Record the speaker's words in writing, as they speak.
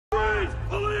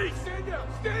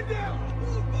stand down.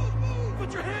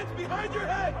 Put your hands behind your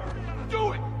head.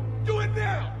 Do it. Do it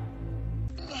now.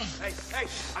 Hey,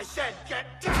 I said get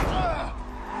down.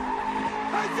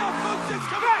 Hands up, folks.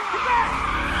 Come back, come back.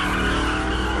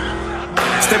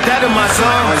 Stepped out of my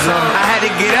zone. I had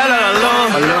to get out all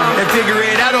alone and figure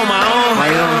it out on my own.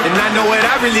 And I know what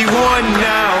I really want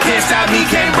now. Can't stop me,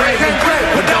 can't break me.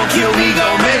 But don't kill me,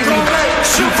 gon' make me.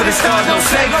 Shoot for the stars, don't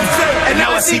save me. And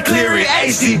now I see clear in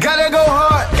HD. Gotta go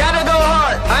hard, gotta go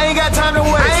hard. I ain't got time to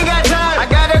waste. I ain't got time. I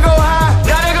gotta go high,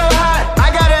 gotta go high. I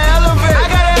gotta elevate, I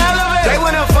gotta elevate. They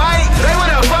wanna fight, they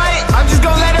wanna fight. I'm just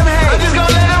gonna let them hate. I'm just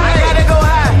gonna let them hate. I gotta go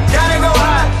high, gotta go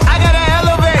high. I gotta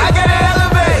elevate, I gotta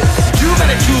elevate. You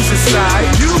gotta choose a side.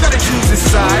 You gotta choose a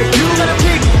side. You gotta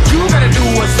pick. You gotta do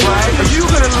what's right. Or you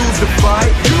gonna lose the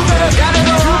fight. You gotta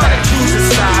go hard. You gotta choose a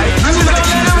side. You gotta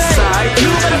choose a side.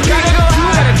 You gotta pick. You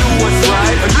gotta do what's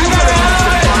right. Or you gotta lose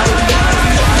the fight.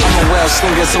 I'm a well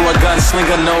slinger, so a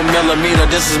gunslinger, no millimeter.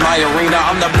 This is my arena.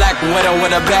 I'm the black widow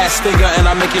with a bad stinger, and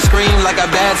I make you scream like a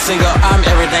bad singer. I'm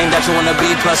everything that you wanna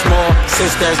be plus more.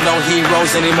 Since there's no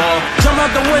heroes anymore, jump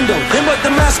out the window, then put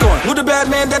the mask on. Who the bad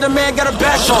man that a man got a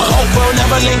bash on? Hope we'll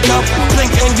never link up.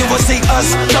 Blink and you will see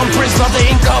us. Thumbprints of the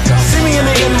ink up. See me in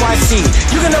the NYC.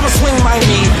 You can never swing my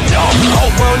knee. No,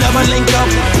 hope we'll never link up.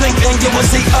 Blink and you will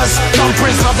see us.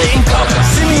 Thumbprints of the ink up.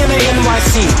 See me in the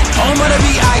NYC. Home of the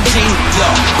B.I.G. Yo,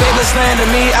 baby slaying to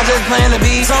me, I just plan to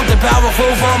be something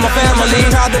powerful for my family.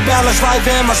 Try to balance life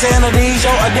and my sanity.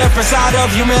 Show a different side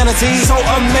of humanity. So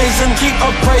amazing, keep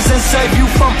up praising. Save you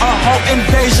from a home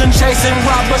invasion. Chasing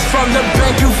robbers from the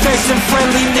bank. You facing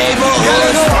friendly neighborhoods.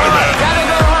 Gotta go hard, gotta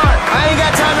go hard. I ain't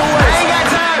got time to waste. I ain't got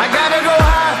time. I gotta go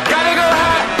high, gotta go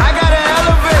high. I gotta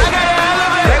elevate, I gotta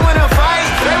elevate. They wanna fight,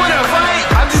 they wanna fight.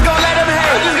 I'm just gonna let them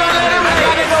hate. I'm just gonna let them hate.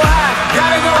 I gotta go high,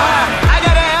 gotta go high. I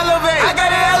gotta elevate, I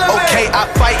gotta elevate. Okay, I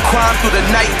fight crime through the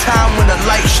nighttime. When the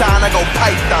light shine, I go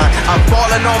python. I'm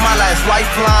falling on my last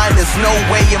lifeline. There's no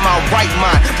way in my right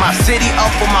mind. My city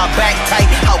up on my back tight.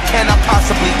 How can I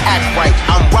possibly act right?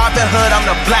 I'm Robin Hood, I'm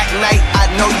the Black Knight. I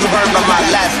know you heard of my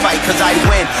last fight, cause I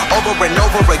win over and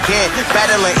over again.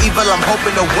 Battling evil, I'm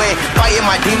hoping to win. Fighting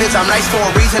my demons, I'm nice for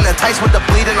a reason. Enticed with the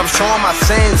bleeding, I'm showing my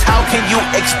sins. How can you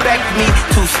expect me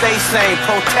to stay sane?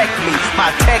 Protect me.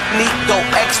 My technique go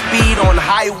X speed on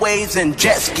highways and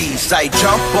jet skis. I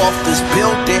jump off this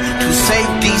building to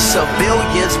save these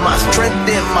civilians. My strength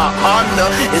and my honor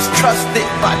is trusted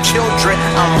by children.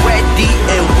 I'm ready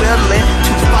and willing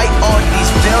to fight all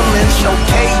these villains. No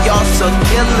chaos or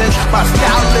killings. My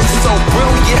style is so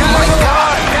brilliant. My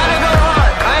God, gotta go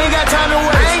hard. I ain't got time to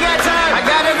waste. I ain't got time. I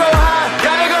gotta go high,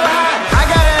 gotta go high. I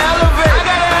gotta elevate, I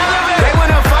gotta elevate. They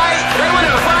wanna fight, they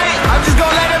wanna fight. I'm just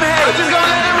gonna let them hate. I'm just gonna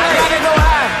let them hate. I gotta go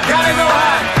high, gotta go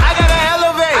high. I gotta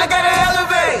elevate, I gotta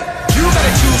elevate. You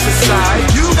gotta choose a side.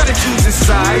 You gotta choose a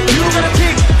side. You gotta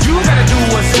pick. You gotta do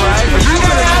what's right. Or you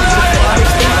gotta lose the fight.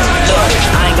 Look,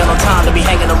 I ain't got no time to be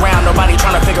hanging around. Nobody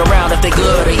trying to figure out if they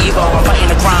good or evil. I'm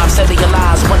fighting the crime, saving your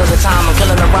lives one at a time. I'm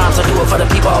killing the rhymes, I do it for the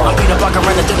people. I'm Peter Parker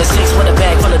running through the six with a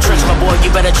bag full of tricks. My boy,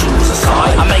 you better choose a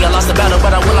side. I may have lost the battle,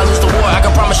 but I will not lose the war. I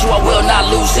can promise you I will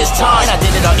not lose this time. And I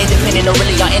did it all independent, no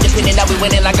really all independent. Now we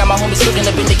winning. I got my homies cooking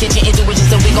up in the kitchen. Intuition,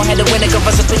 so we gon' have to win it. Cause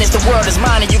us to finish, the world is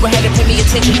mine, and you gon' have to pay me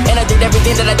attention. And I did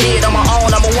everything that I did on my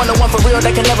own. I'm a one-on-one for real,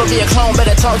 that can never be a clone.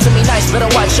 Better talk to me nice, better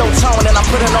watch your tone. And I'm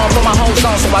putting on for my home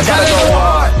zone, so I gotta go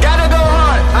hard. Gotta go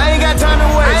hard. I ain't got time to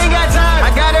waste. I ain't got time.